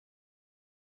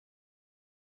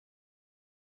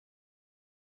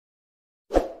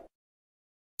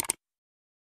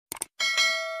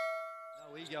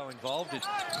Ego involved, it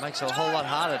makes it a whole lot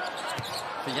harder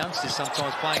for youngsters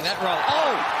sometimes playing that role.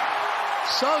 Oh!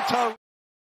 Sotto!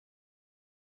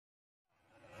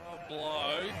 A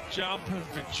blow, jumping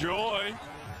for joy.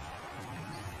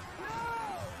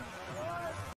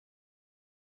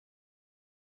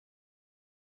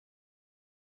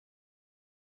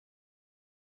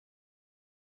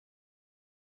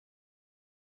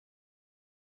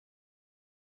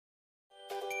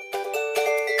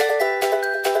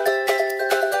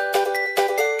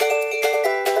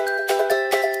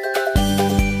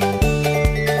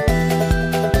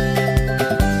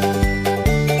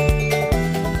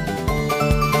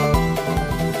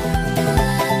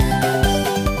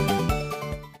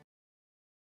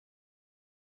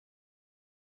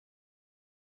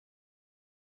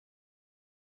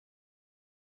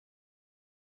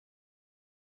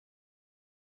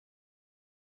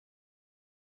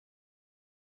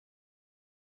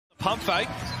 Pump fake.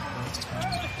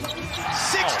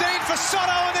 16 for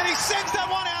Sotto, and then he sends that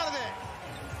one out of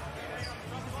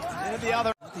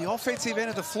there. The offensive end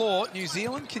of the floor, New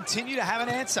Zealand continue to have an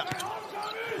answer.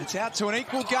 It's out to an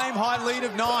equal game-high lead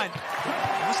of 9.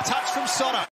 Nice touch from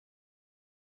Sotto.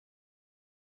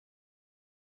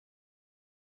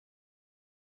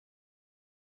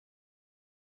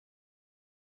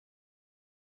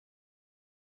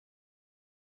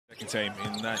 Second team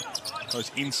in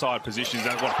those inside positions.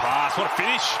 What a pass, what a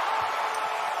finish.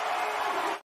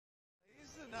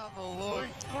 Here's another look.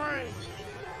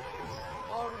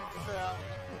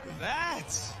 That.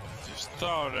 Just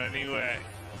throw it anywhere.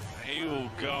 He will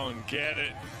go and get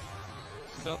it.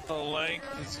 He's got the length,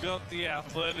 he's got the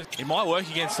athleticism. It might work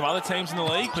against some other teams in the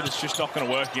league, but it's just not going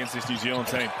to work against this New Zealand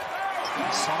team.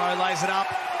 Sotto lays it up.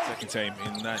 Second team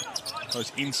in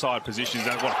those inside positions.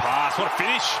 What a pass, what a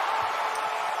finish.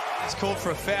 It's called for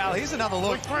a foul. Here's another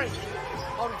look.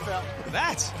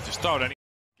 That. Just throw it anywhere.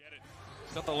 Get it.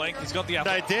 He's got the length, he's got the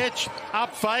athleticism. They ditch,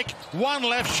 up fake, one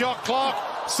left shot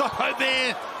clock. Sotto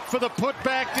there for the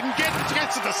putback. Didn't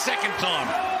gets it the second time.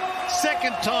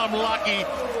 Second time lucky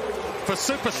for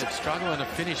Super. Struggling to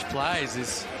finish plays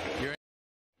is your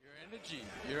energy,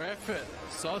 your effort.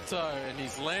 Sotto and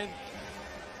his length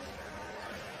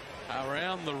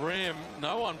around the rim.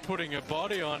 No one putting a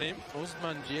body on him.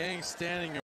 Usman Jiang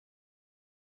standing